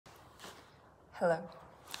Hello.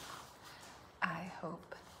 I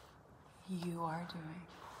hope you are doing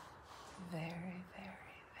very,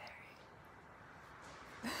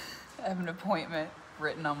 very. I have an appointment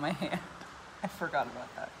written on my hand. I forgot about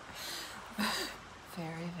that.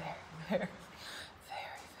 Very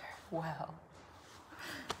well.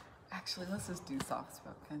 Actually, let's just do soft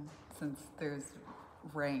spoken since there's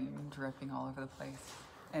rain dripping all over the place.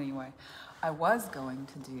 Anyway, I was going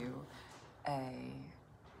to do a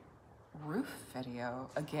roof video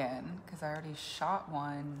again because I already shot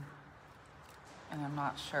one and I'm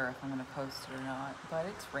not sure if I'm going to post it or not, but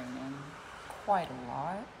it's raining quite a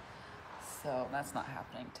lot, so that's not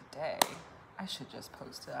happening today. I should just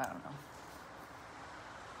post it, I don't know.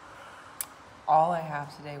 All I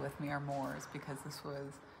have today with me are Moors because this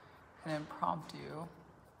was an impromptu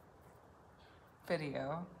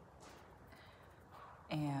video,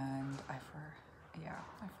 and I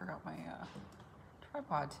forgot my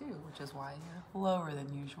tripod too, which is why you're lower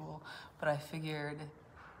than usual, but I figured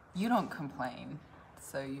you don't complain,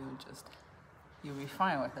 so you'll be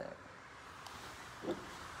fine with it.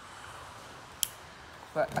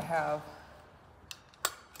 But I have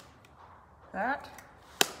that.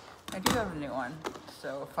 I do have a new one,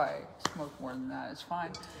 so if I smoke more than that, it's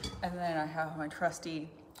fine. And then I have my trusty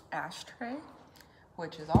ashtray,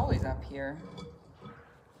 which is always up here,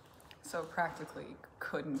 so practically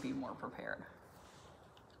couldn't be more prepared.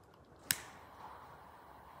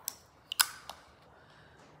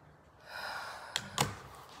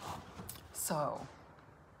 So,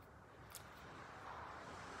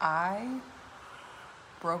 I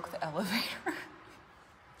broke the elevator,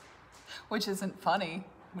 which isn't funny.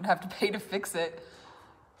 I'm gonna have to pay to fix it,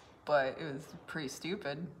 but it was pretty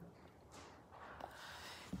stupid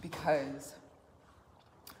because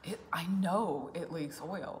I know it leaks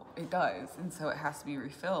oil. It does, and so it has to be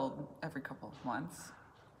refilled every couple of months,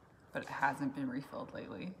 but it hasn't been refilled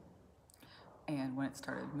lately. And when it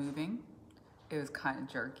started moving, it was kind of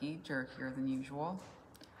jerkier than usual,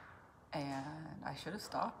 and I should have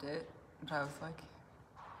stopped it, but I was like,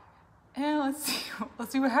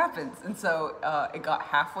 let's see what happens. And so it got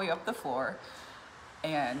halfway up the floor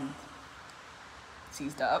and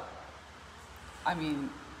seized up. I mean,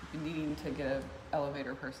 needing to get an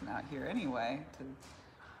elevator person out here anyway to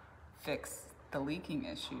fix the leaking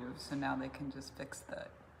issue, so now they can just fix the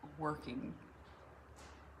working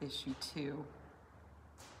issue too.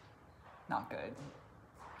 Not good.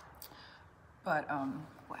 But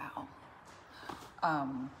wow.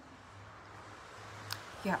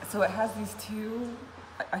 Yeah, so it has these two,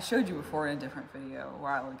 I showed you before in a different video a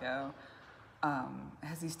while ago. It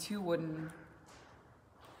has these two wooden,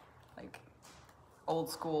 like, old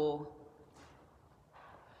school,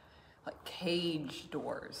 like, cage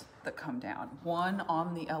doors that come down. One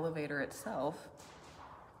on the elevator itself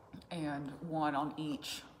and one on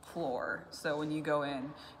each floor. So when you go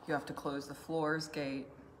in, you have to close the floor's gate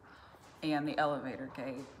and the elevator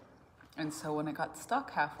gate. And so when it got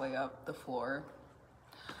stuck halfway up the floor,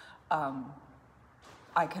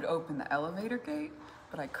 I could open the elevator gate,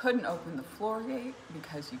 but I couldn't open the floor gate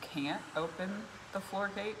because you can't open the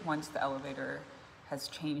floor gate once the elevator has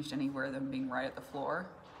changed anywhere than being right at the floor.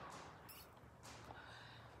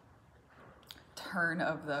 Turn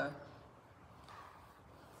of the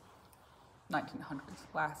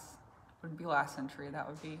 1900s, would be last century, that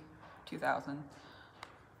would be 2000.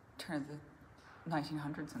 Turn of the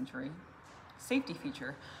 1900th century. Safety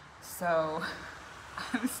feature. So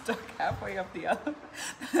I'm stuck halfway up the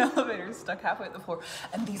elevator is stuck halfway up the floor,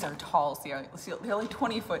 and these are tall ceilings, they're like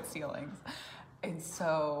 20-foot ceilings. And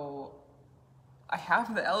so I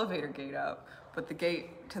have the elevator gate up, but the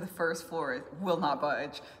gate to the first floor will not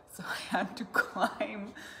budge. So I had to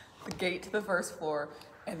climb the gate to the first floor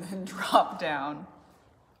and then drop down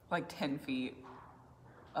like 10 feet.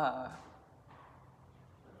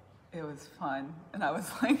 It was fun. And I was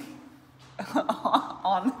like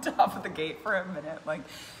on the top of the gate for a minute, like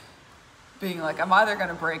being like, I'm either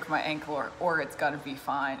gonna break my ankle or it's gonna be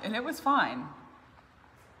fine. And it was fine.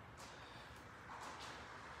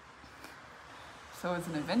 So it was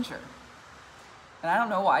an adventure. And I don't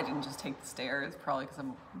know why I didn't just take the stairs, probably because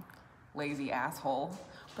I'm a lazy asshole.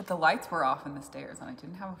 But the lights were off in the stairs and I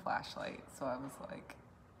didn't have a flashlight. So I was like,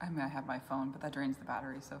 I mean, I have my phone, but that drains the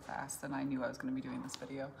battery so fast. And I knew I was gonna be doing this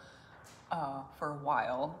video for a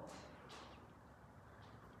while.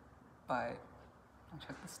 But I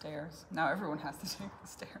took the stairs. Now everyone has to take the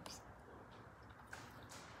stairs.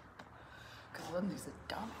 Because Lindsay's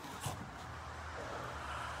a dumbass.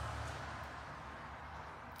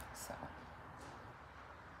 So,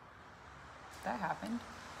 that happened.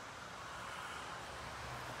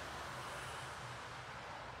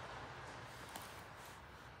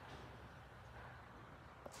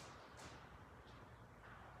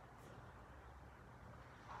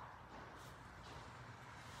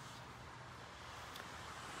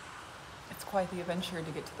 quite the adventure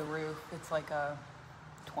to get to the roof. It's like a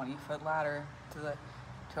 20-foot ladder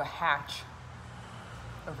to a hatch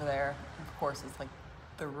over there. Of course, it's like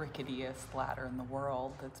the ricketiest ladder in the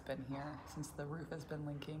world that's been here since the roof has been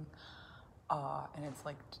leaking, and it's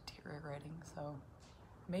like deteriorating. So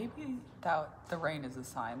maybe that the rain is a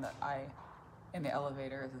sign that in the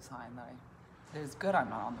elevator is a sign that it is good I'm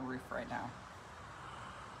not on the roof right now.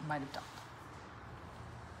 Might have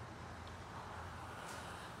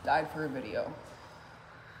died for a video.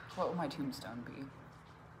 What would my tombstone be?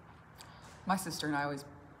 My sister and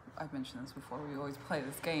I've mentioned this before, we always play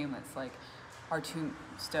this game. It's like our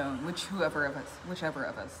tombstone, whichever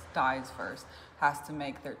of us dies first, has to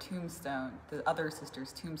make their tombstone, the other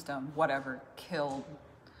sister's tombstone, whatever killed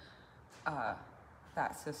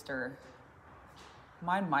that sister.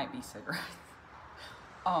 Mine might be cigarettes.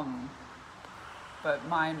 But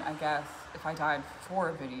mine, I guess, if I died for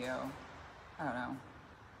a video, I don't know.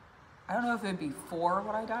 I don't know if it'd be for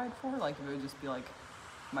what I died for, like if it would just be like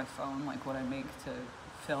my phone, like what I make to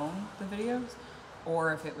film the videos,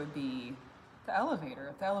 or if it would be the elevator.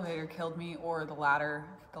 If the elevator killed me, or the ladder,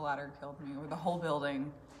 if the ladder killed me, or the whole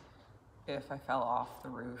building if I fell off the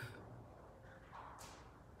roof.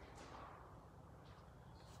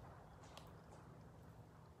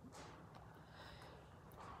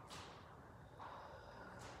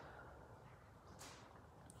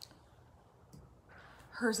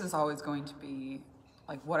 Hers is always going to be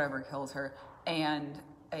like whatever kills her, and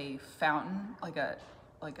a fountain, like a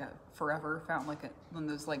forever fountain, like one of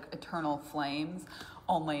those like eternal flames,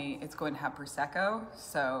 only it's going to have Prosecco,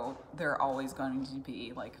 so there are always going to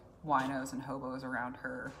be like winos and hobos around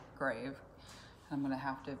her grave. I'm gonna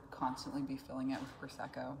have to constantly be filling it with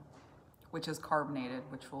Prosecco, which is carbonated,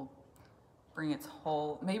 which will bring its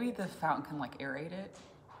whole, maybe the fountain can like aerate it.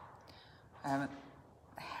 I haven't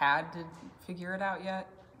had to figure it out yet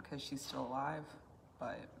because she's still alive,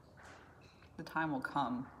 but the time will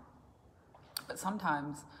come. But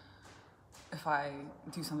sometimes if I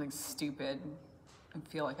do something stupid and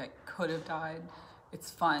feel like I could have died,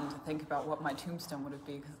 it's fun to think about what my tombstone would have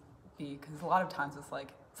been, because a lot of times it's like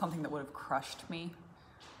something that would have crushed me.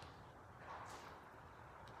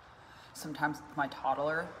 Sometimes my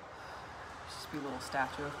toddler, just be a little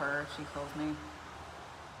statue of her if she kills me.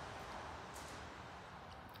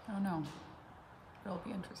 I don't know. It'll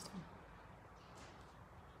be interesting.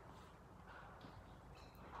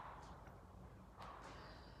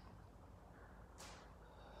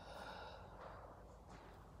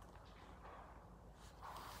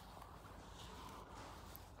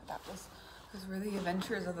 Those were the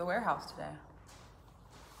adventures of the warehouse today.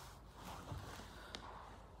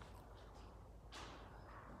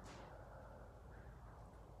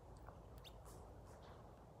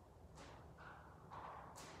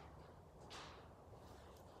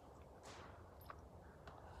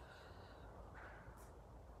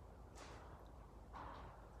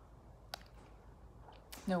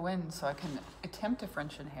 No wind, so I can attempt a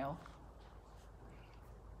French inhale.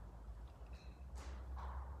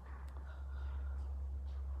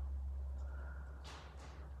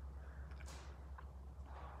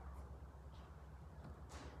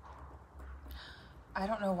 I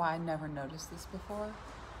don't know why I never noticed this before,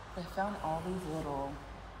 but I found all these little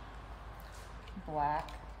black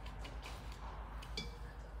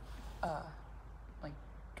like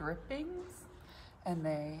drippings, and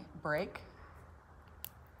they break.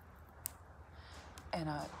 And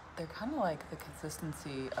they're kind of like the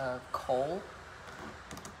consistency of coal,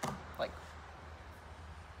 like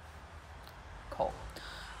coal.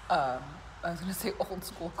 I was gonna say old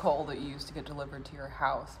school coal that you used to get delivered to your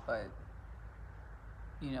house, but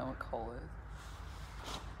you know what coal is.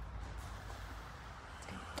 It's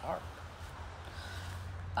getting dark.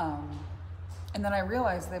 And then I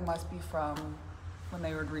realized they must be from when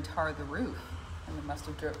they would retar the roof, and it must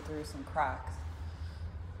have dripped through some cracks.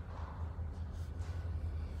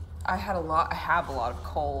 I have a lot of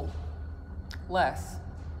coal, less,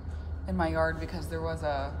 in my yard because there was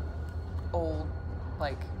a old,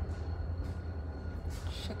 like,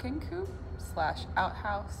 chicken coop slash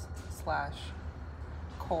outhouse slash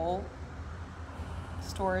coal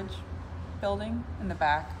storage building in the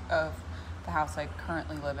back of the house I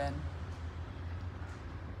currently live in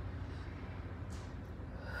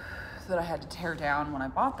that I had to tear down when I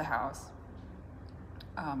bought the house,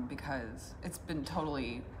 because it's been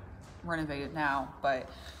totally renovated now, but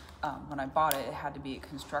when I bought it, it had to be a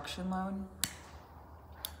construction loan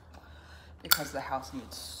because the house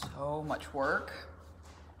needs so much work.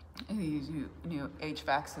 It needs a new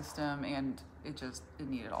HVAC system, and it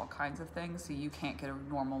needed all kinds of things, so you can't get a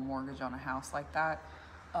normal mortgage on a house like that.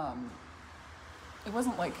 It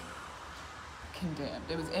wasn't like condemned.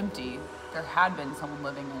 It was empty. There had been someone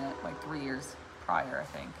living in it like 3 years prior, I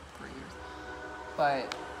think, 3 years.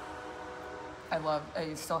 But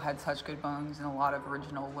it still had such good bones and a lot of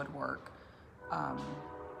original woodwork.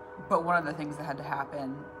 But one of the things that had to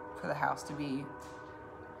happen for the house to be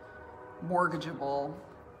mortgageable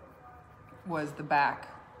was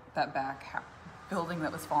that back building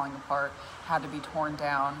that was falling apart had to be torn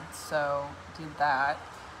down. So did that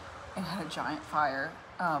and had a giant fire.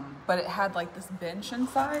 But it had like this bench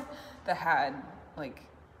inside that had like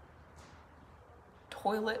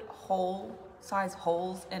toilet hole size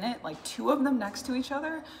holes in it, like 2 of them next to each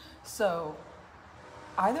other. So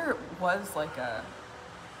either it was like a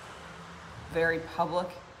very public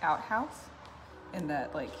outhouse in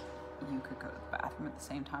that like you could go to the bathroom at the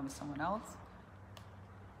same time as someone else.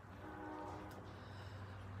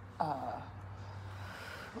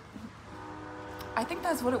 I think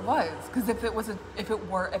that's what it was, because if it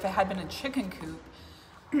had been a chicken coop,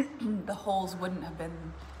 the holes wouldn't have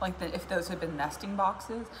been like if those had been nesting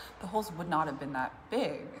boxes, the holes would not have been that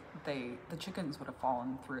big. The chickens would have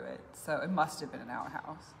fallen through it. So it must have been an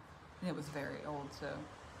outhouse. And it was very old, so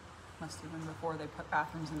must have been before they put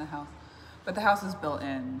bathrooms in the house. But the house was built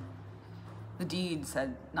in, the deed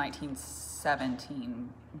said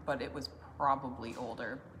 1917, but it was probably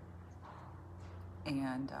older.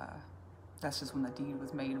 And that's just when the deed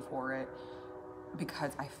was made for it,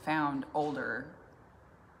 because I found older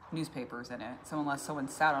newspapers in it. So unless someone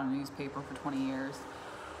sat on a newspaper for 20 years,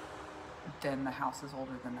 then the house is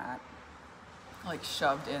older than that, like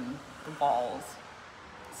shoved in the walls.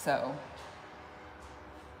 So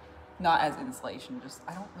not as insulation, just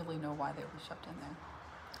I don't really know why they were shoved in there.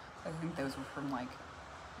 I think those were from like,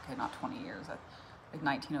 okay, not 20 years, like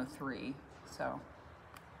 1903. So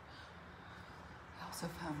I also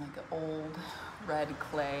found like an old red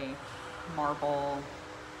clay marble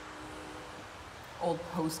old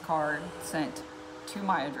postcard sent to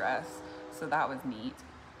my address, so that was neat.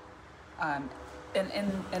 And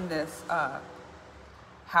in this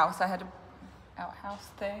house, outhouse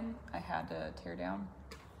thing I had to tear down.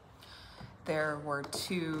 There were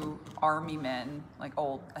 2 army men, like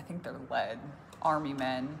old, I think they're lead army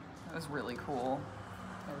men. It was really cool.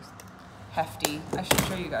 It was hefty. I should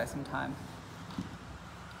show you guys sometime.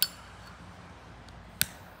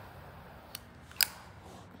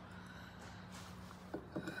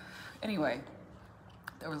 Anyway,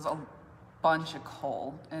 there was a bunch of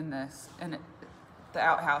coal in the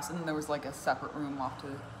outhouse, and then there was like a separate room off to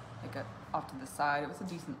the side. It was a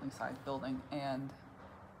decently sized building, and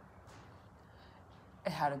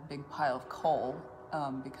it had a big pile of coal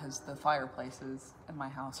because the fireplaces in my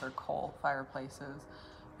house are coal fireplaces.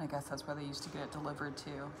 I guess that's where they used to get it delivered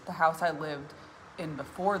to. The house I lived in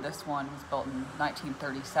before this one was built in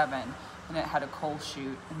 1937, and it had a coal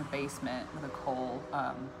chute in the basement with a coal,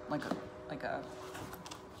 like a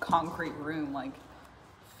concrete room, like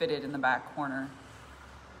fitted in the back corner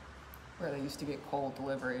where they used to get coal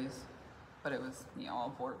deliveries. But it was,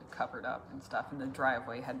 all boarded, covered up and stuff, and the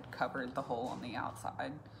driveway had covered the hole on the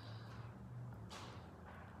outside.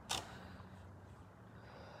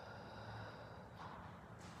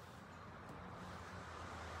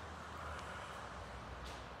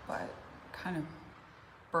 But kind of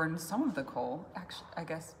burned some of the coal. Actually, I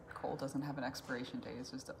guess coal doesn't have an expiration date. It's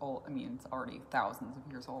just old. I mean, it's already thousands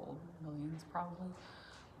of years old, millions probably.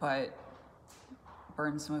 But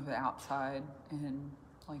burned some of it outside, and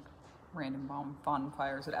like random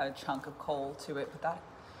bonfires would add a chunk of coal to it, but that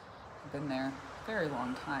had been there a very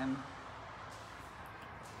long time.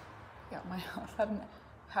 Yeah, my house had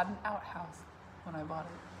an outhouse when I bought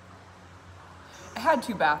it. It had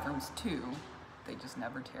 2 bathrooms too. They just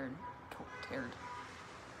never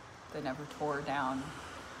they never tore down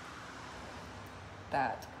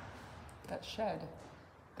that shed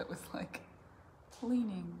that was like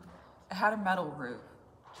leaning. It had a metal roof,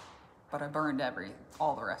 but I burned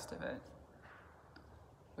all the rest of it,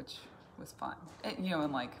 which was fun.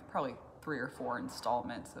 In like probably 3 or 4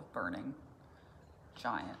 installments of burning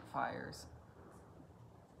giant fires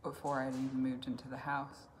before I had even moved into the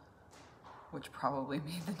house, which probably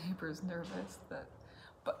made the neighbors nervous. But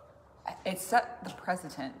it set the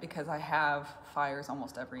precedent, because I have fires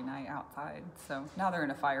almost every night outside. So now they're in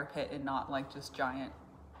a fire pit and not like just giant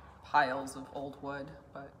piles of old wood,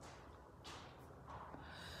 but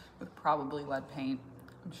with probably lead paint.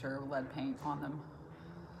 I'm sure lead paint on them.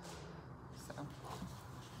 So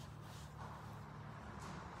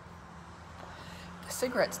the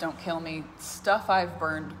cigarettes don't kill me. Stuff I've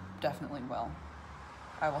burned definitely will.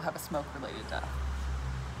 I will have a smoke-related death.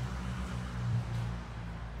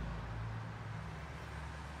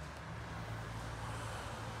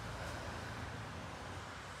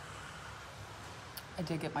 I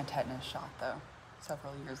did get my tetanus shot though,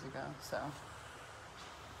 several years ago, so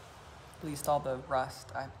at least all the rust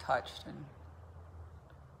I've touched, and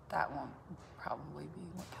that won't probably be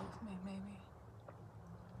what kills me, maybe.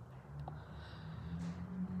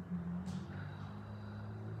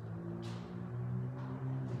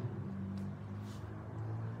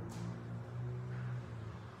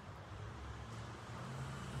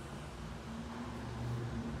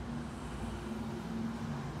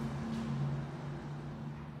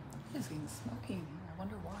 It's getting smoky in here. I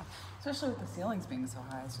wonder why. Especially with the ceilings being so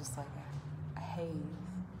high, it's just like a haze.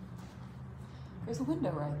 There's a window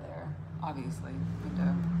right there, obviously,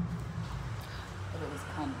 window. But it was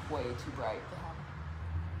kind of way too bright to have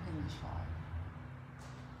in the shot.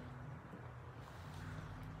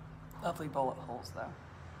 Lovely bullet holes, though.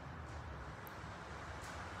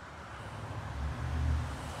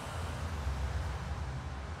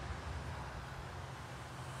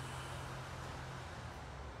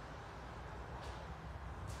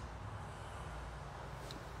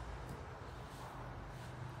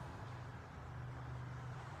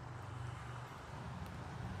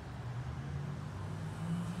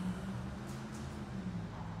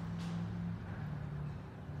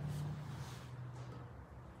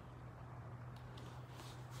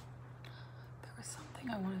 Something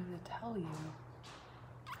I wanted to tell you.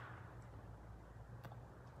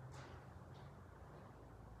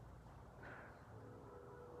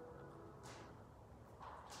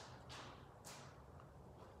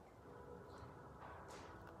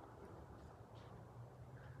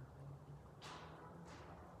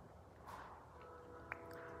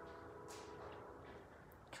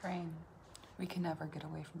 Train. We can never get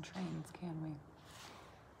away from trains, can we?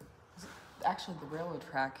 Actually, the railroad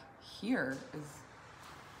track here is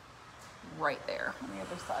right there on the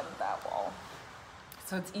other side of that wall.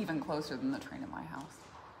 So it's even closer than the train in my house.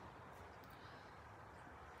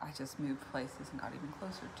 I just moved places and got even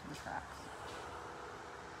closer to the tracks.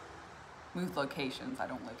 Moved locations, I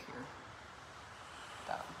don't live here.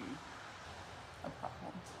 That would be a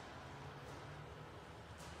problem.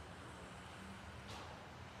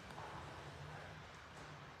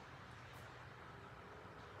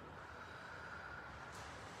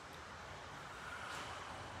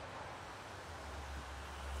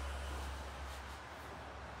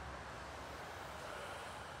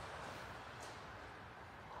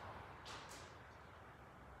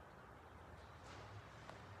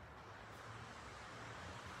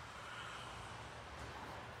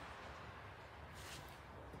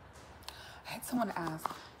 I had someone ask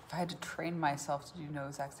if I had to train myself to do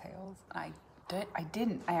nose exhales, and I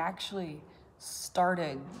didn't. I actually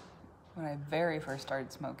started, when I very first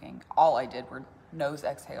started smoking, all I did were nose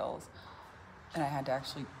exhales, and I had to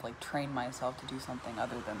actually like train myself to do something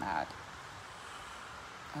other than that.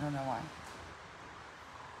 I don't know why.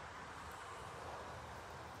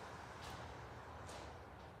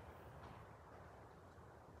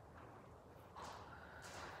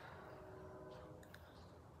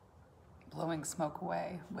 Blowing smoke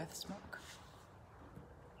away with smoke.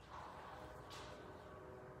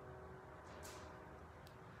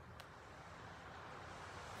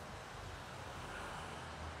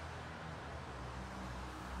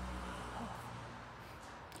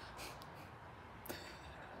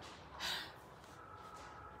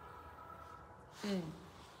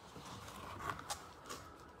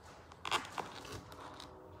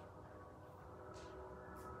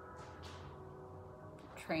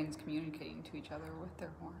 Trains communicating to each other with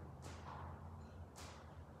their horn.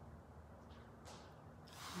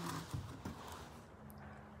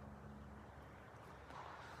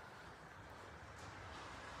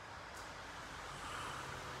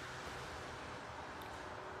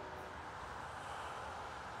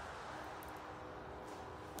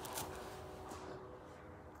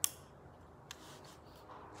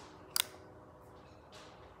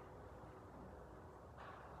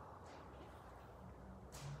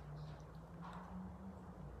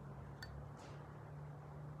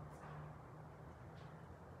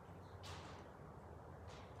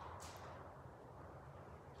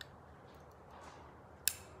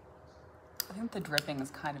 I think the dripping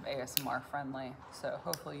is kind of ASMR friendly, so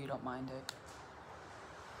hopefully you don't mind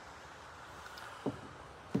it.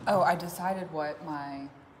 Oh, I decided what my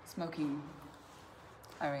smoking,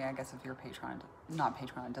 I mean, I guess if you're not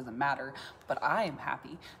Patreon, it doesn't matter, but I am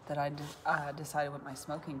happy that I decided what my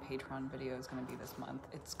smoking Patreon video is going to be this month.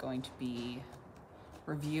 It's going to be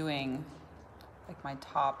reviewing like my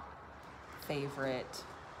top favorite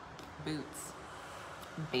boots.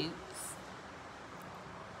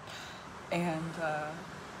 And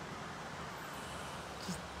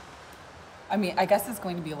I mean, I guess it's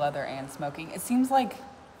going to be leather and smoking. It seems like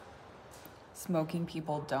smoking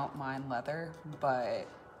people don't mind leather, but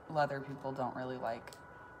leather people don't really like,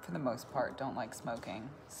 for the most part, don't like smoking.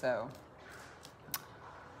 So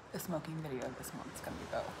the smoking video this month is going to be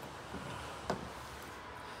both.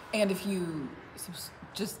 And if you,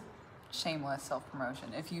 just shameless self-promotion,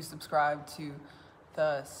 if you subscribe to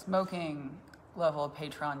the smoking level of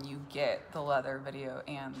Patreon, you get the leather video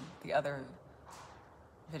and the other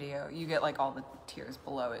video. You get like all the tiers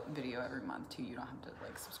below it video every month too. You don't have to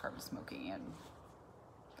like subscribe to smoking and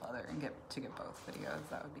leather and get both videos.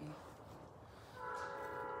 That would be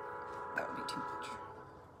too much.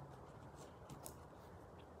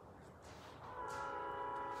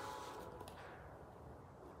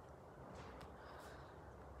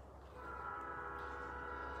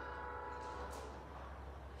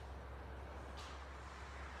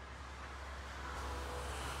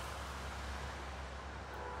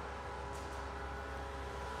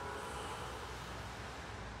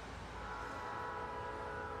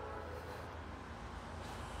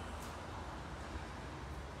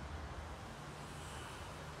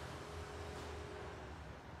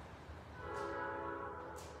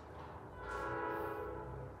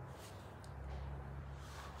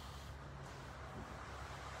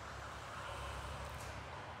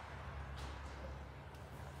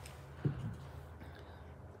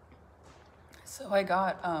 So I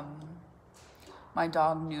got my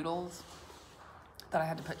dog Noodles that I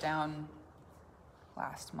had to put down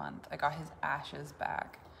last month. I got his ashes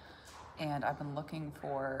back, and I've been looking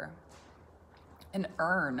for an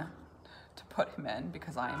urn to put him in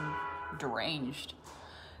because I'm deranged.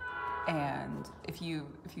 And if you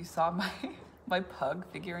saw my pug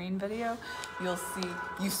figurine video,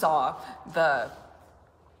 you saw the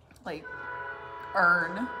like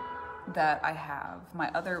urn that I have my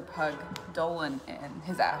other pug Dolan in,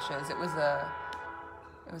 his ashes. It was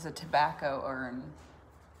a tobacco urn,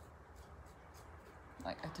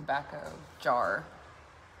 like a tobacco jar,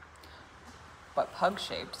 but pug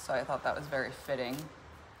shaped, so I thought that was very fitting.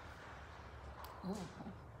 Ooh.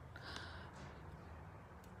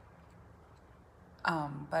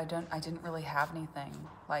 But I didn't really have anything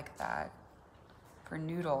like that for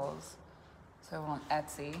Noodles, so I went on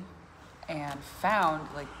Etsy and found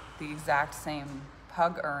like the exact same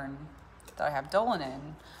pug urn that I have Dolan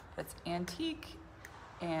in, but it's antique,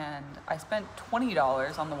 and I spent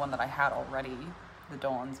 $20 on the one that I had already, the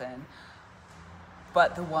Dolan's in,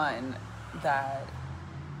 but the one that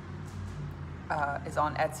is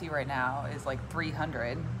on Etsy right now is like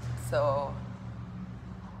 $300, so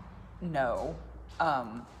no.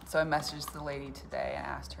 So I messaged the lady today and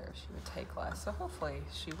asked her if she would take less, so hopefully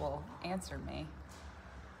she will answer me.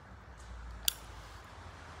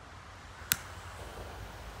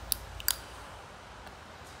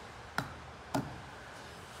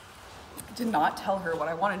 Did not tell her what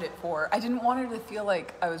I wanted it for. I didn't want her to feel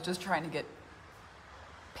like I was just trying to get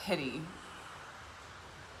pity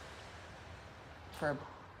for,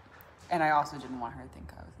 and I also didn't want her to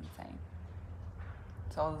think I was insane.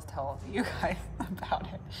 So I'll just tell you guys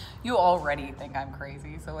about it. You already think I'm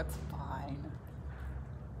crazy, so it's fine.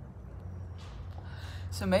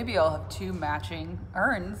 So maybe I'll have 2 matching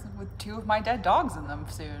urns with 2 of my dead dogs in them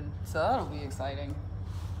soon. So that'll be exciting.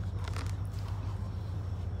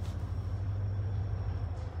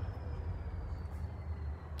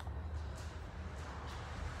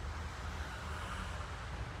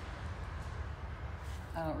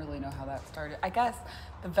 I don't really know how that started. I guess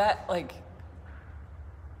the vet, like,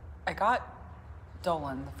 I got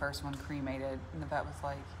Dolan, the first one, cremated, and the vet was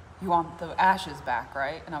like, "You want the ashes back,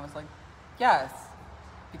 right?" And I was like, "Yes,"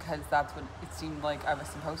 because that's what it seemed like I was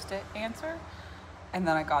supposed to answer. And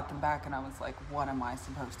then I got them back, and I was like, "What am I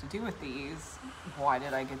supposed to do with these? Why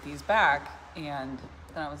did I get these back?" And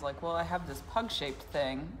then I was like, "Well, I have this pug-shaped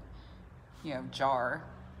thing, jar.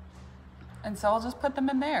 And so I'll just put them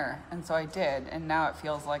in there." And so I did. And now it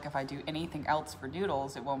feels like if I do anything else for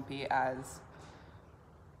Doodles, it won't be as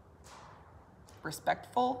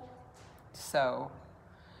respectful. So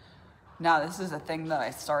now this is a thing that I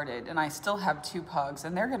started, and I still have 2 pugs,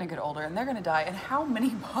 and they're gonna get older and they're gonna die. And how many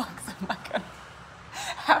pugs am I gonna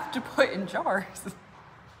have to put in jars?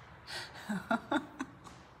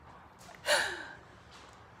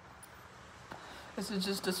 This is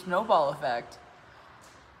just a snowball effect.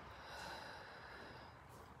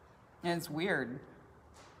 And it's weird.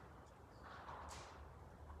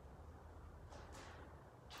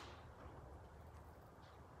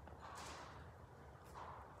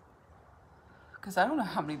 Because I don't know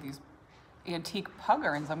how many of these antique pug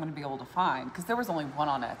urns I'm going to be able to find, because there was only one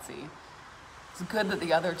on Etsy. It's good that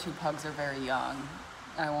the other 2 pugs are very young,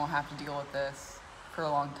 I won't have to deal with this for a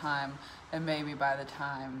long time. And maybe by the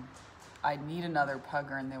time I need another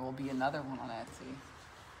pugger, and there will be another one on Etsy.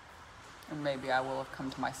 And maybe I will have come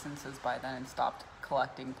to my senses by then and stopped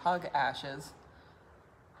collecting pug ashes.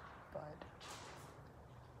 But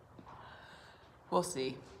we'll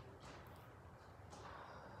see.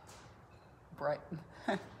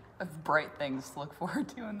 Bright things to look forward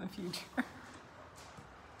to in the future.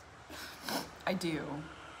 I do.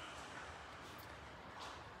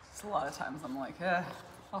 Just a lot of times I'm like,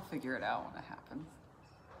 I'll figure it out when it happens.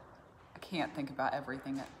 I can't think about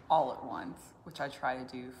everything all at once, which I try to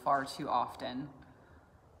do far too often.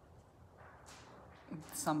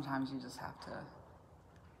 Sometimes you just have to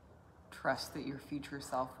trust that your future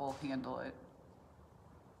self will handle it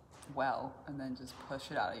well, and then just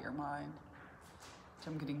push it out of your mind, which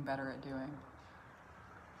I'm getting better at doing.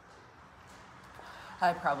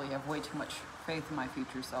 I probably have way too much faith in my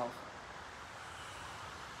future self.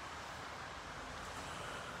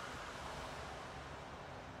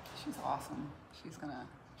 She's awesome.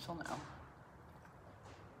 She'll know.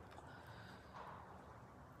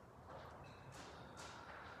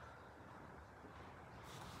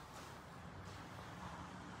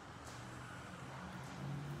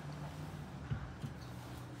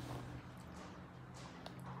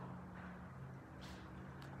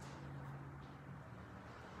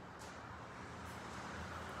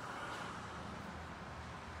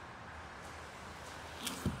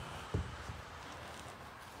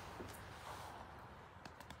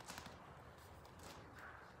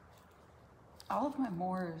 All of my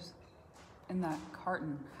Moors in that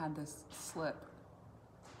carton had this slip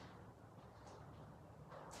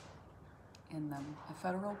in them. A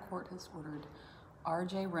federal court has ordered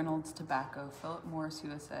R.J. Reynolds Tobacco, Philip Morris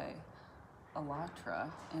USA, Alatra,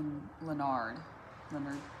 and Leonard,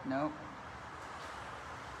 nope,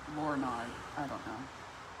 Lornard, I don't know.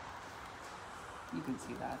 You can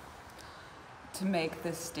see that. To make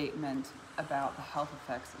this statement about the health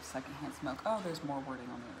effects of secondhand smoke. Oh, there's more wording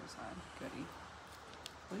on the other side. Goody.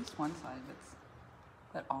 At least one side of it's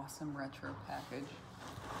that awesome retro package.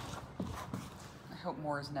 I hope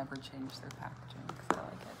Moores never change their packaging because I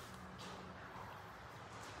like it.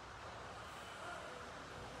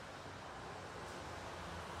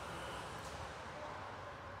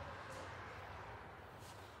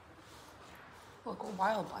 Local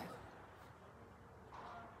wildlife.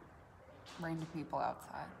 Random people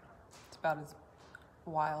outside. It's about as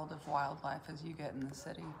wild of wildlife as you get in the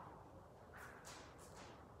city.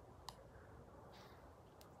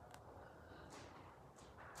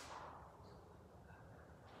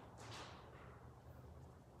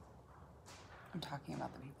 I'm talking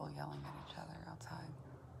about the people yelling at each other outside.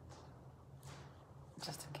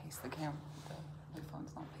 Just in case the my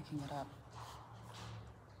phone's not picking it up.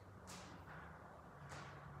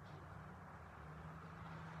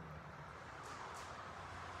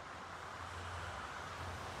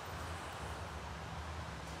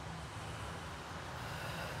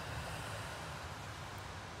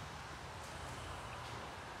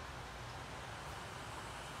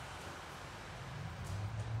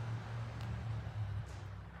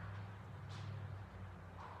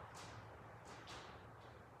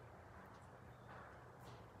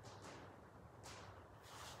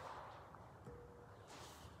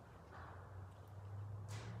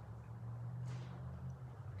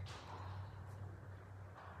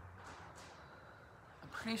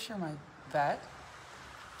 Pretty sure my vet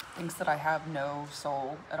thinks that I have no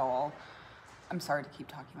soul at all. I'm sorry to keep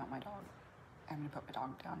talking about my dog. I'm gonna put my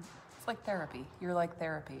dog down. It's like therapy. You're like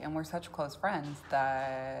therapy, and we're such close friends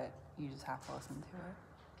that you just have to listen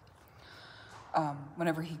to it.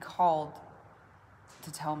 Whenever he called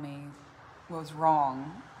to tell me what was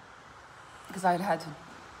wrong, because I had to,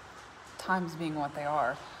 times being what they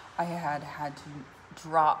are, I had to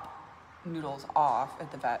drop Noodles off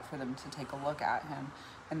at the vet for them to take a look at him,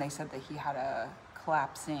 and they said that he had a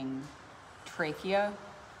collapsing trachea,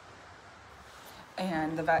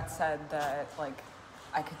 and the vet said that like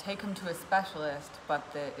I could take him to a specialist,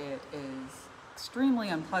 but that it is extremely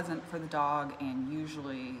unpleasant for the dog and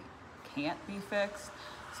usually can't be fixed,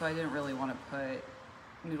 so I didn't really want to put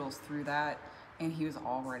Noodles through that. And he was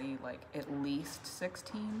already like at least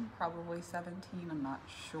 16, probably 17, I'm not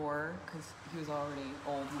sure, because he was already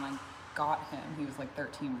old when I got him. He was like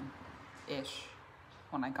 13-ish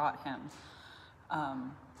when I got him.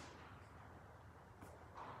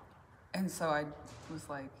 And so I was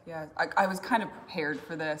like, yeah, I was kind of prepared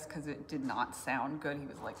for this because it did not sound good. He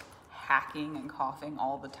was like hacking and coughing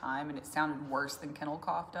all the time, and it sounded worse than kennel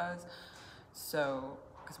cough does. So,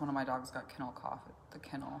 because one of my dogs got kennel cough at the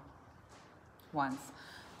kennel once,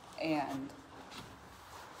 and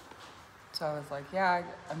So I was like, yeah,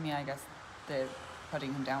 I mean, I guess that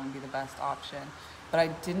putting him down would be the best option. But I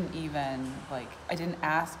didn't even, like, I didn't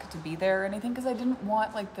ask to be there or anything because I didn't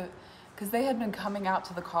want, like, because they had been coming out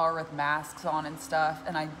to the car with masks on and stuff.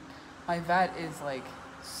 And my vet is, like,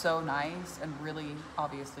 so nice and really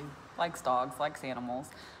obviously likes dogs, likes animals,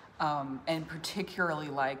 and particularly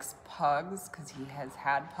likes pugs because he has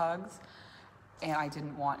had pugs. And I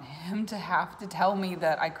didn't want him to have to tell me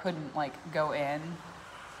that I couldn't, like, go in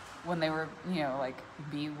when they were, you know, like,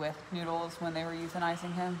 be with Noodles when they were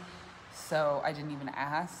euthanizing him. So I didn't even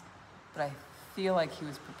ask, but I feel like he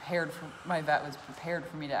was prepared for, my vet was prepared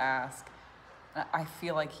for me to ask. I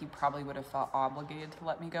feel like he probably would have felt obligated to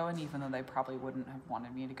let me go in, even though they probably wouldn't have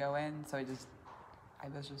wanted me to go in. So I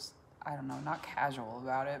was just, I don't know, not casual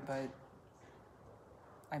about it, but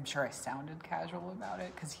I'm sure I sounded casual about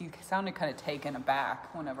it because he sounded kind of taken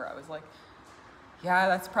aback whenever I was like, yeah,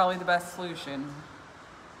 that's probably the best solution.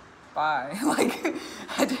 Bye. Like,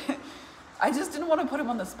 I just didn't want to put him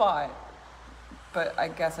on the spot. But I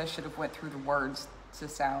guess I should have went through the words to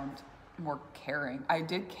sound more caring. I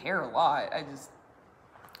did care a lot.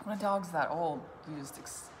 When a dog's that old, you just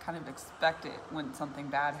kind of expect it when something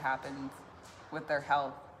bad happens with their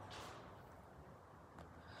health.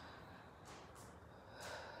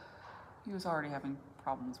 He was already having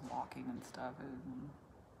problems walking and stuff.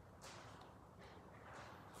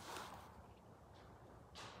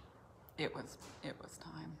 It was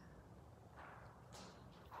time.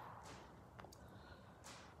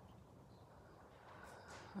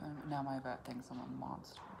 Now my vet thinks I'm a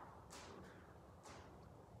monster.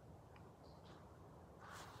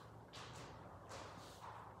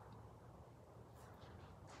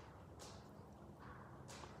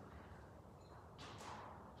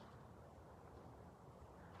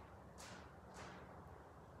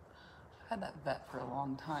 I had that vet for a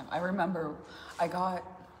long time. I remember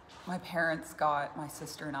my parents got my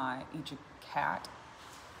sister and I each a cat.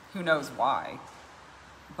 Who knows why,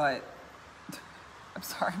 but I'm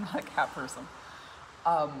sorry, I'm not a cat person.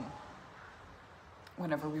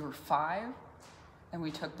 Whenever we were 5 and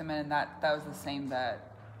we took them in, that was the same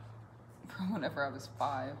vet from whenever I was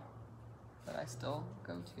 5 that I still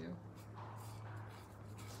go to.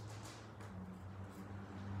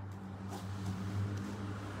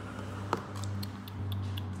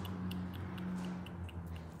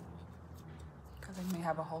 Because I may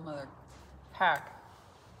have a whole nother pack.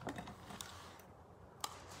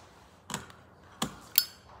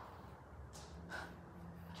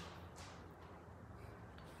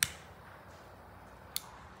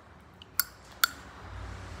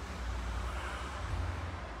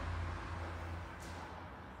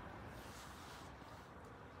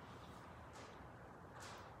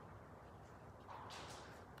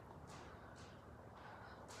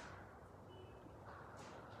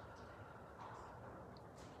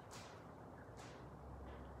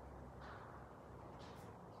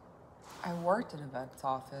 I worked at a vet's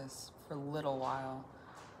office for a little while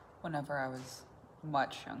whenever I was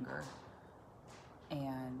much younger.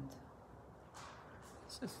 And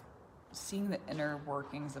it's just seeing the inner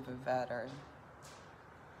workings of a vet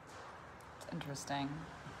it's interesting.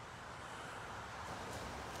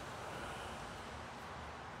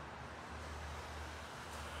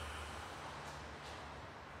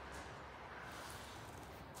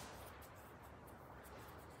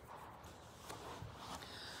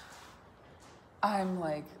 I'm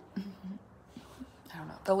like, I don't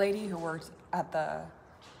know, the lady who worked at the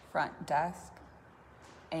front desk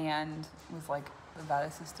and was like the vet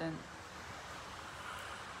assistant.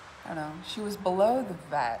 I don't know, she was below the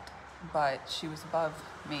vet, but she was above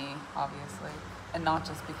me, obviously. And not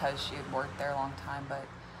just because she had worked there a long time, but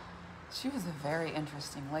she was a very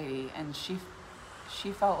interesting lady. And she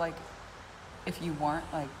felt like if you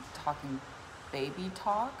weren't like talking baby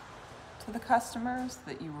talk to the customers,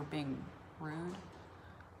 that you were being rude.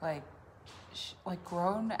 Like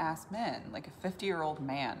grown ass men, like a 50-year-old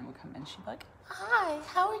man would come in, she'd be like, hi,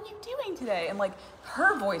 how are you doing today? And like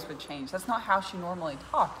her voice would change. That's not how she normally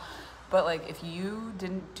talked. But like if you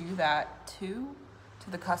didn't do that to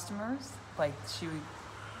the customers, like she would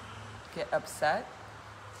get upset.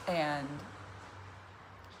 And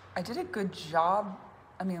I did a good job.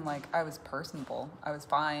 I mean, like, I was personable. I was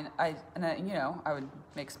fine. I would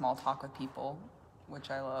make small talk with people, which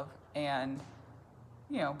I love. And,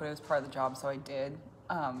 but it was part of the job, so I did.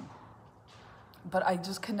 But I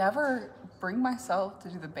just could never bring myself to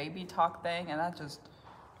do the baby talk thing, and that just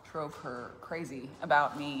drove her crazy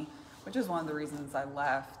about me, which is one of the reasons I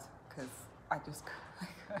left, because I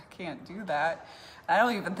can't do that. I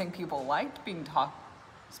don't even think people liked being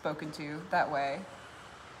spoken to that way.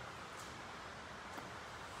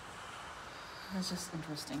 It's just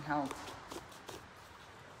interesting how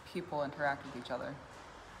people interact with each other.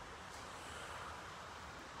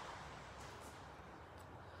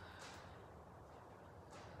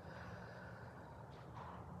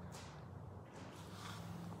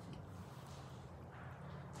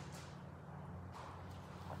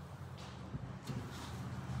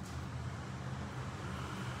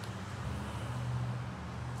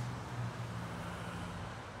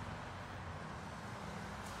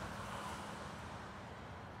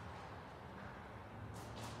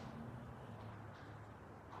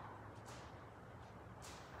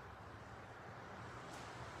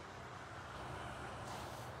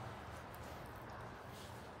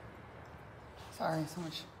 Sorry, so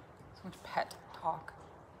much pet talk.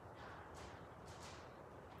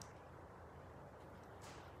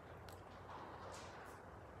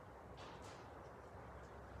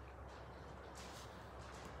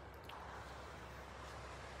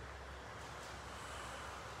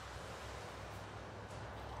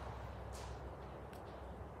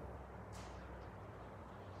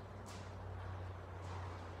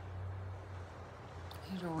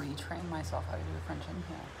 I need to retrain myself how to do a French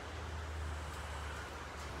inhale.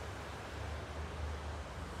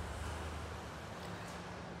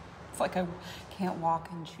 It's like I can't walk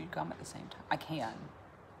and chew gum at the same time. I can.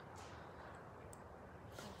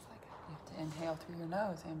 But it's like you have to inhale through your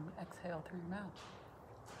nose and exhale through your mouth.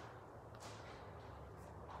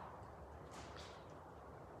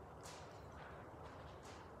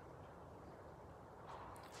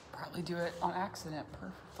 Probably do it on accident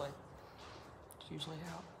perfectly. It's usually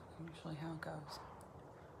how it goes.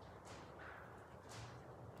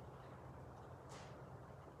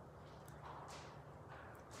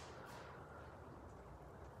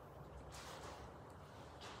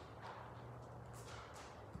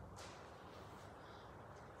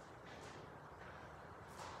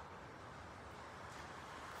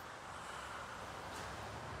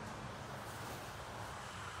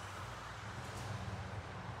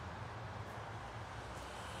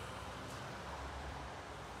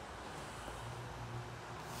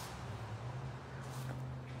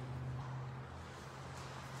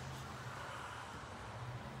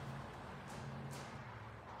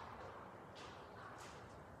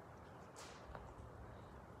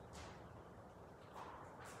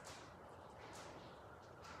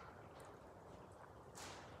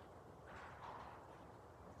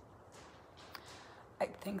 I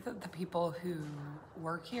think that the people who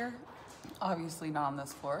work here, obviously not on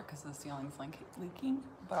this floor because the ceiling's leaking,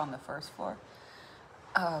 but on the first floor,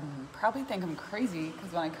 probably think I'm crazy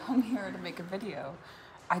because when I come here to make a video,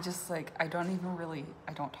 I just I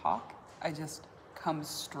don't talk. I just come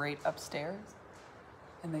straight upstairs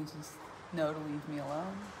and they just know to leave me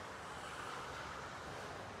alone.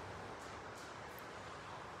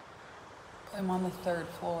 I'm on the third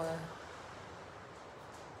floor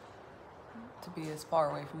to be as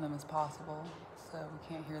far away from them as possible, so we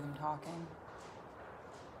can't hear them talking.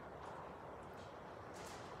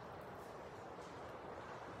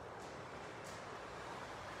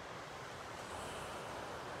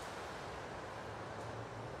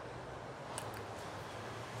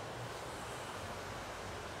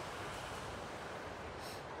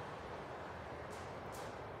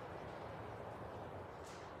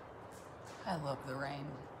 I love the rain.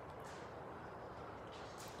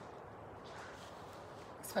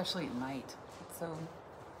 Especially at night. It's so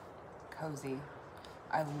cozy.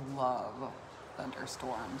 I love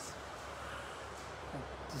thunderstorms. Like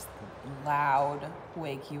just loud,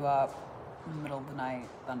 wake you up in the middle of the night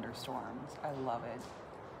thunderstorms. I love it.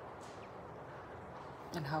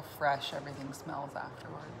 And how fresh everything smells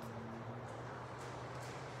afterwards.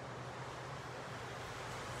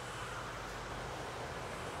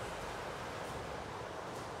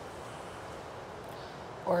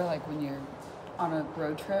 Or like when you're on a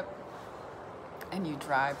road trip and you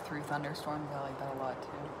drive through thunderstorms, I like that a lot too.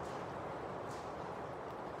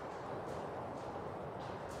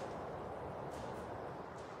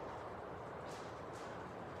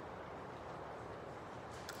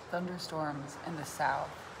 Thunderstorms in the south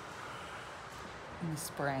in the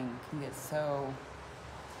spring can get so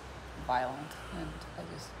violent, and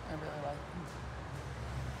I really like them.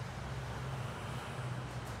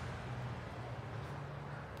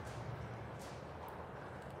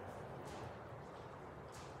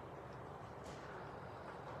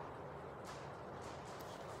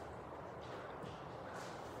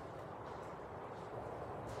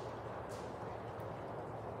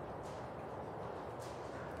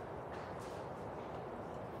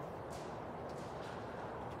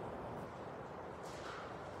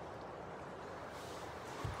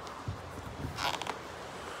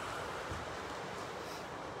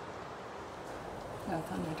 No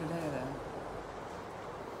thunder today, though.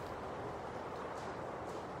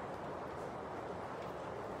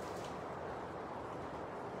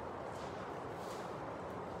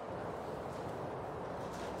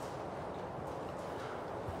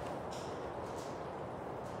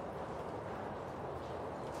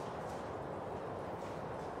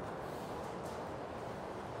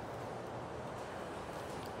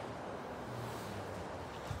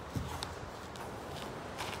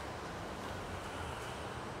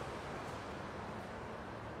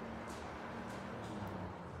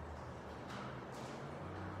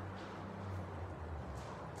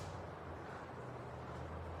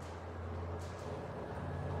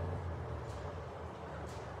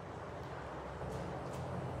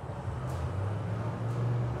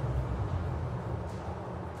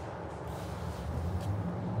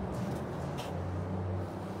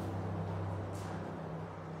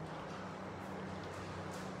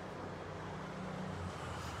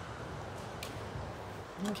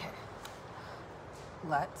 Okay,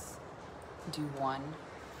 let's do one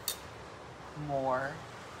more.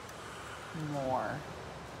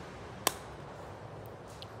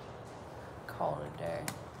 Call it a day.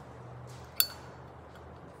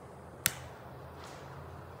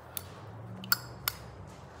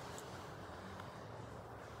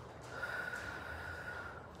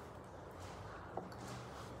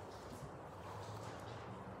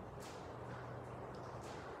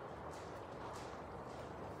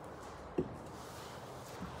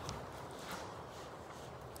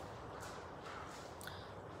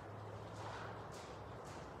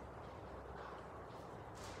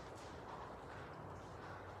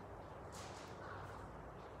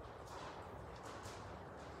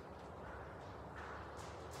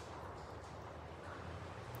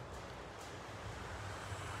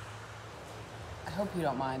 I hope you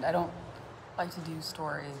don't mind. I don't like to do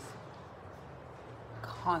stories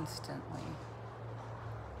constantly.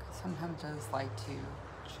 Sometimes I just like to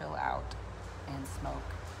chill out and smoke.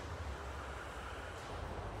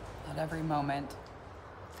 Not every moment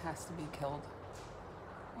has to be killed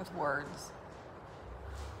with words.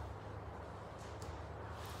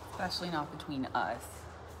 Especially not between us.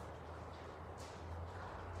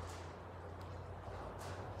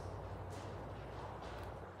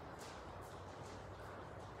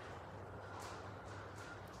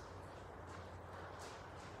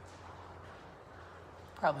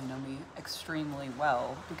 Probably know me extremely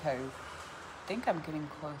well because I think I'm getting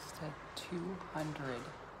close to 200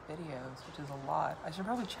 videos, which is a lot. I should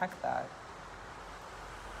probably check that.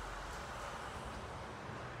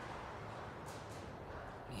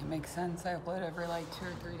 It makes sense. I upload every like 2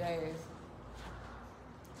 or 3 days.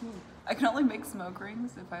 I can only make smoke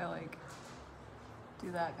rings if I like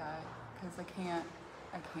do that guy because I can't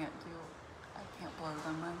blow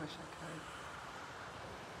them. I wish I could.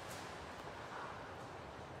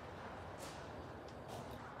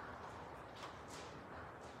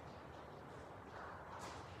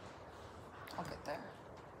 I'll get there.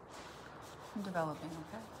 I'm developing,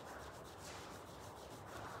 okay?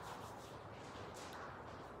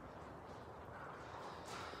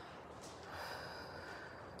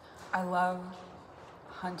 I love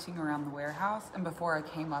hunting around the warehouse, and before I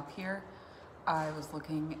came up here, I was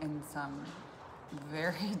looking in some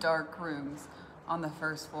very dark rooms on the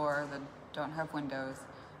first floor that don't have windows,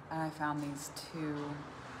 and I found these two,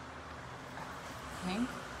 I think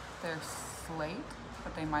they're slate,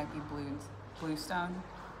 but they might be bluestone,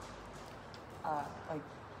 like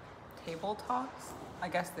tabletops. I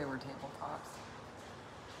guess they were tabletops.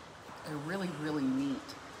 They're really, really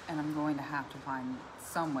neat, and I'm going to have to find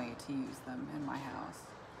some way to use them in my house.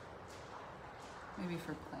 Maybe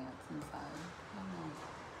for plants inside. I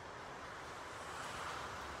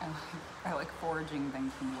don't know. I like foraging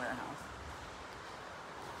things from the warehouse.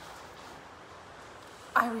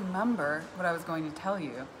 I remember what I was going to tell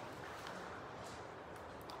you.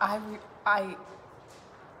 I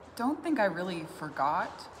don't think I really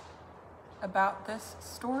forgot about this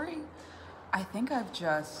story. I think I've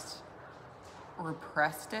just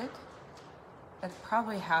repressed it. It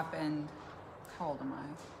probably happened, how old am I?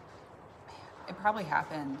 Man, it probably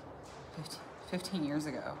happened 15 years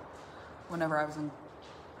ago, whenever I was in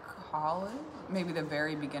college, maybe the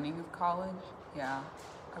very beginning of college. Yeah,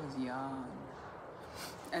 I was young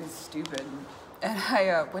and stupid. And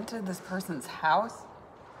I went to this person's house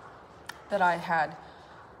that I had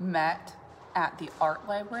met at the art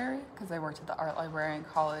library, because I worked at the art library in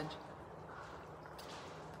college.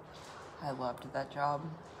 I loved that job.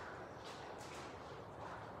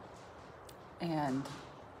 And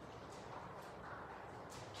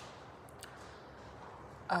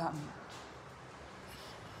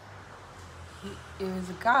it was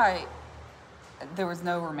a guy. There was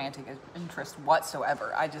no romantic interest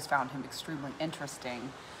whatsoever. I just found him extremely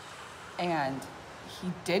interesting. And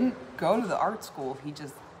he didn't go to the art school. He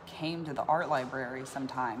just came to the art library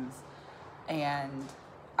sometimes. And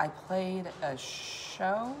I played a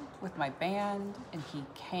show with my band, and he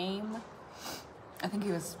came. I think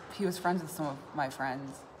he was friends with some of my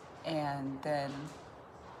friends. And then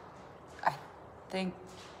I think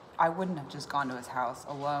I wouldn't have just gone to his house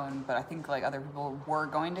alone, but I think like other people were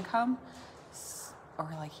going to come, or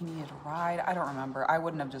like he needed a ride. I don't remember. I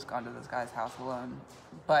wouldn't have just gone to this guy's house alone,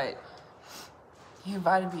 but he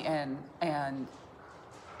invited me in, and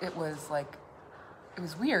it was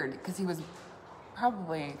weird because he was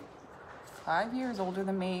probably 5 years older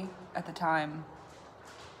than me at the time,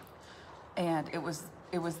 and it was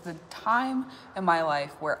the time in my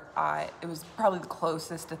life where it was probably the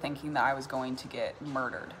closest to thinking that I was going to get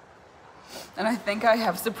murdered. And I think I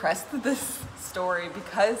have suppressed this story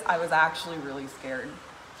because I was actually really scared.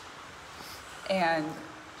 And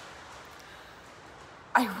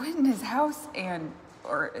I went in his house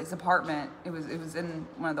or his apartment. It was in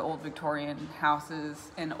one of the old Victorian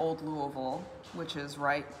houses in Old Louisville, which is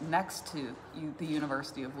right next to the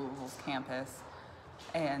University of Louisville's campus.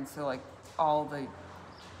 And so like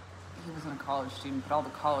he wasn't a college student, but all the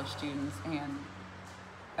college students and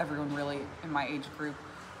everyone really in my age group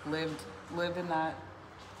lived in that.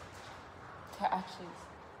 Actually,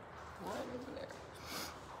 what is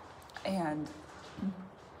there? And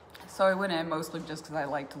so I went in mostly just because I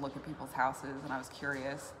like to look at people's houses and I was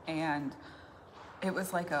curious. And it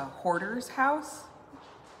was like a hoarder's house.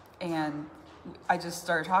 And I just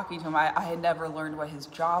started talking to him. I had never learned what his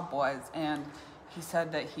job was. And he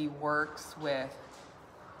said that he works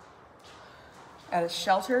at a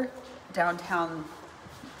shelter downtown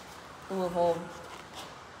Louisville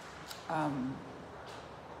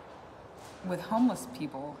with homeless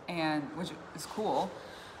people, and which is cool.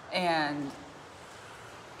 And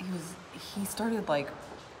he started like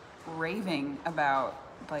raving about,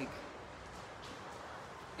 like,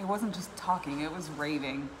 it wasn't just talking, it was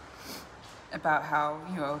raving about how,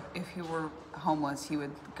 you know, if he were homeless, he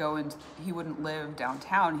would he wouldn't live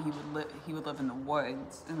downtown, he would live in the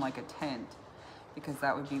woods in like a tent, because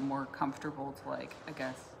that would be more comfortable to, like, I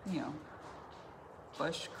guess, you know,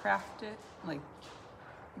 bushcraft it, like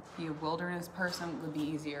be a wilderness person would be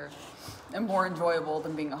easier and more enjoyable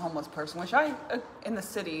than being a homeless person, which in the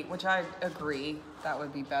city, which I agree that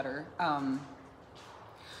would be better.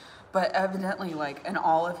 But evidently, like, in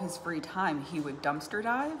all of his free time, he would dumpster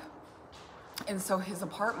dive. And so his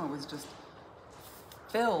apartment was just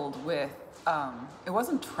filled with, it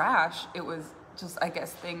wasn't trash, it was just, I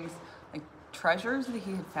guess, things like treasures that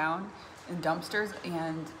he had found in dumpsters,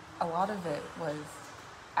 and a lot of it was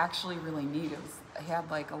actually really neat. He had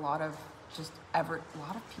like a lot of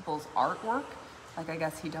people's artwork. Like, I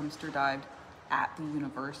guess he dumpster dived at the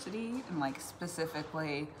university, and like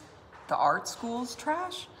specifically the art school's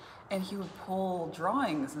trash, and he would pull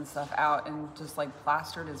drawings and stuff out and just like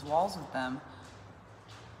plastered his walls with them.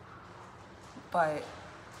 But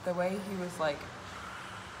the way he was like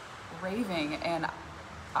raving, and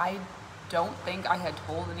I don't think I had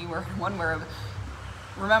told anyone where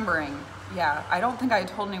remembering, yeah, I don't think I had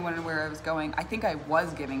told anyone where I was going. I think I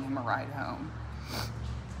was giving him a ride home.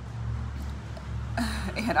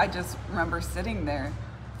 And I just remember sitting there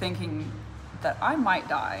thinking that I might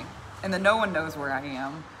die and that no one knows where I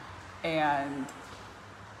am. And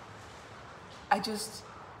I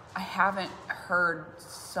haven't heard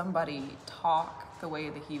somebody talk the way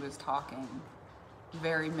that he was talking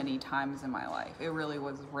very many times in my life. It really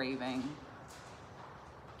was raving.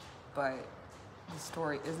 But the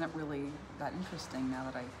story isn't really that interesting now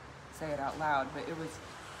that I say it out loud, but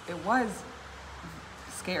it was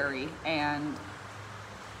scary, and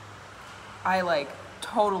I like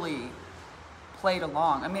totally played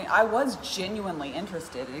along. I mean, I was genuinely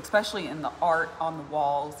interested, especially in the art on the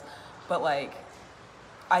walls, but like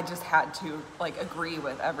I just had to like agree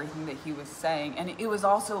with everything that he was saying. And it was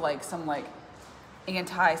also like some like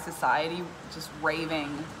anti-society, just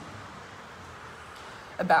raving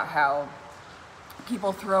about how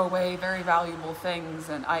people throw away very valuable things,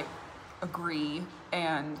 and I agree.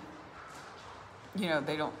 And, you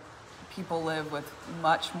know, people live with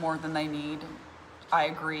much more than they need. I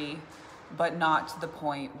agree, but not to the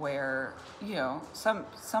point where, you know, some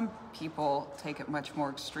people take it much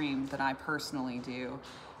more extreme than I personally do,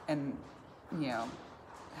 and, you know,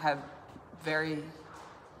 have very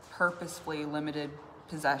purposefully limited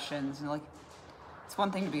possessions. And like, it's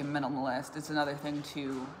one thing to be a minimalist, it's another thing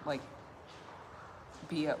to like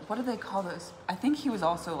be what do they call those? I think he was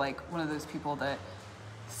also like one of those people that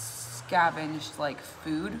scavenged like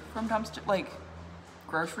food from dumpster, like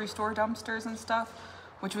grocery store dumpsters and stuff,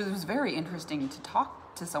 which was very interesting to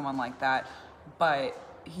talk to someone like that, but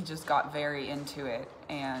he just got very into it,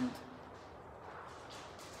 and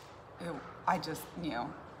I just,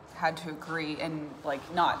 had to agree and like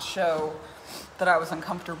not show that I was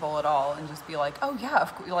uncomfortable at all, and just be like, oh yeah,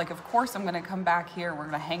 of course I'm gonna come back here and we're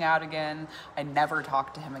gonna hang out again. I never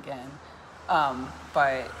talked to him again,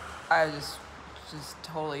 but I just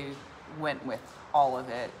totally went with all of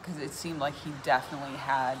it because it seemed like he definitely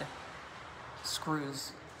had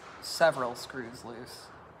several screws loose.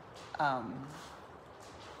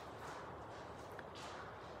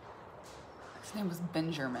 His name was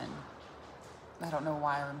Benjamin. I don't know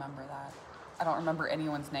why I remember that. I don't remember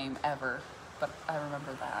anyone's name ever, but I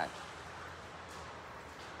remember that.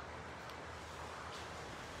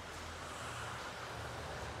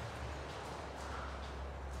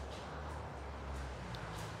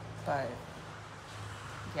 But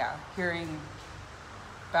yeah, hearing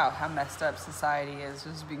about how messed up society is,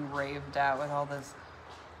 just being raved at with all this,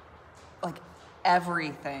 like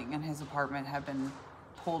everything in his apartment had been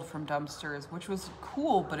pulled from dumpsters, which was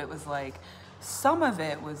cool, but it was like, some of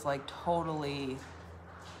it was like totally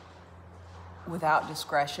without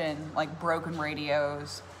discretion, like broken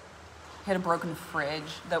radios. He had a broken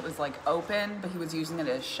fridge that was like open, but he was using it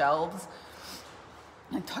as shelves.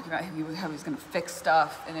 Like talking about how he was gonna fix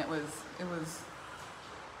stuff, and it was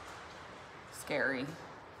scary.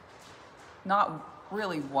 Not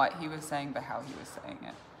really what he was saying, but how he was saying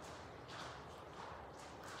it.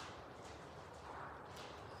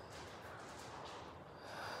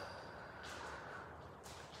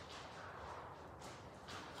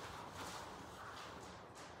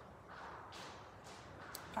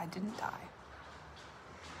 I didn't die.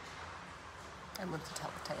 I lived to tell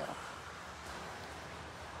the tale.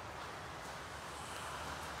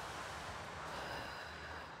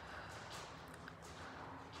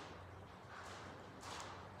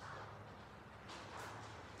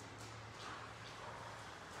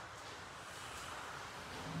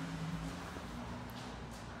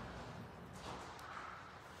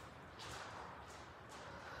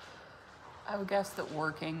 I would guess that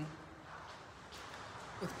working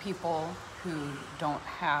with people who don't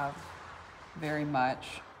have very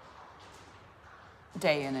much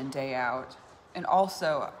day in and day out. And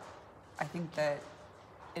also, I think that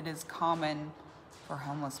it is common for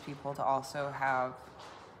homeless people to also have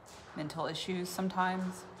mental issues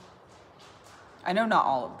sometimes. I know not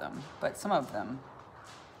all of them, but some of them.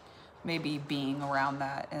 Maybe being around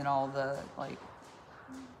that and all the like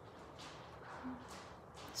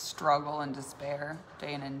struggle and despair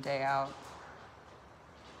day in and day out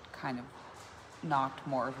kind of knocked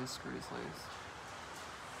more of his screws loose.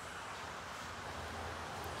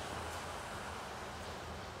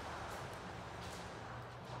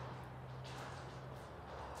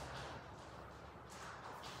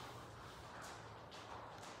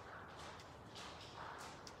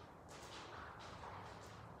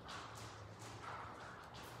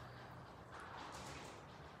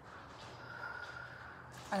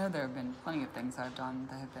 I know there have been plenty of things I've done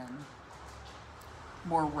that have been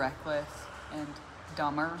more reckless and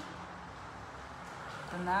dumber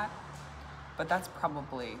than that, but that's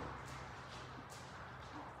probably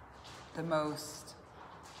the most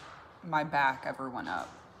my back ever went up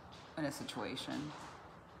in a situation.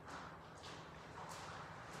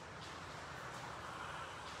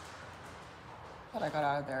 But I got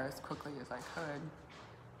out of there as quickly as I could.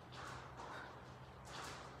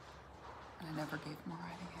 And I never gave him a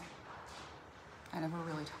ride again. I never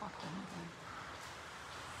really talked to him again.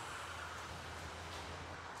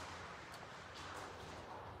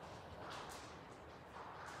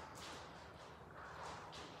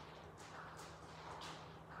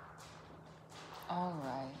 All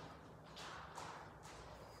right.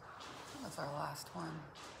 That's our last one.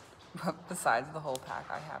 Besides the whole pack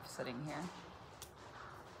I have sitting here.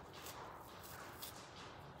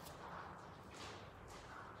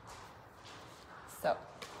 So,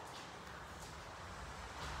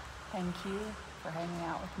 thank you for hanging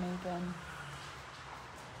out with me again.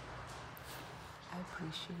 I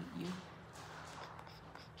appreciate you.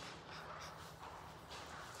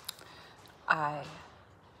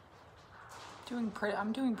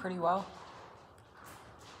 I'm doing pretty well.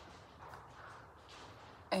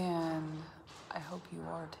 And I hope you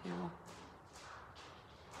are too.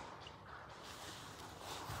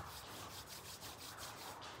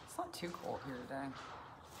 It's not too cold here today.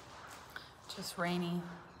 Just rainy.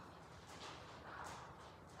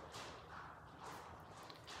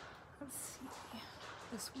 Let's see.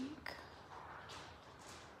 This week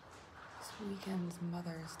Weekend's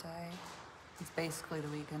Mother's Day. It's basically the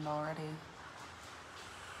weekend already.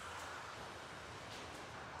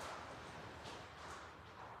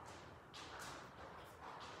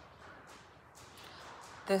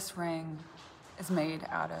 This ring is made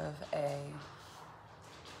out of I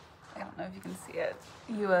don't know if you can see it,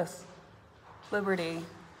 U.S. Liberty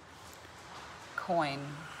coin.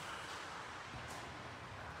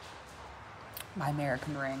 My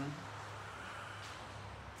American ring.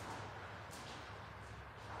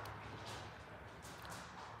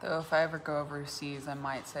 Though if I ever go overseas, I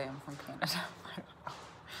might say I'm from Canada.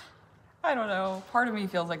 I don't know. Part of me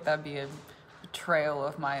feels like that'd be a betrayal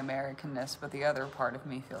of my Americanness, but the other part of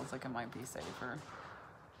me feels like it might be safer.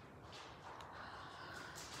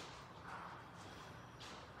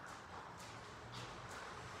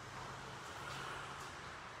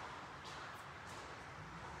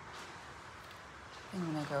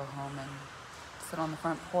 I'm gonna go home and sit on the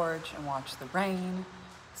front porch and watch the rain,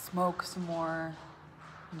 smoke some more,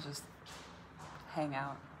 and just hang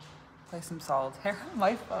out. Play some solitaire on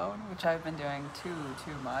my phone, which I've been doing too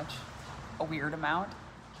much, a weird amount.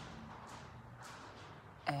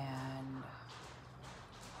 And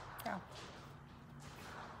yeah,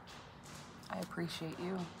 I appreciate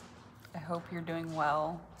you. I hope you're doing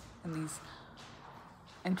well in these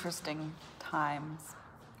interesting times.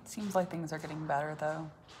 Seems like things are getting better though.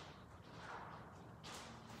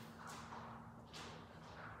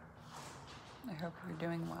 I hope you're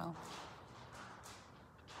doing well.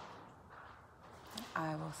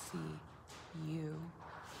 I will see you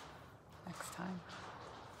next time.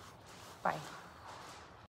 Bye.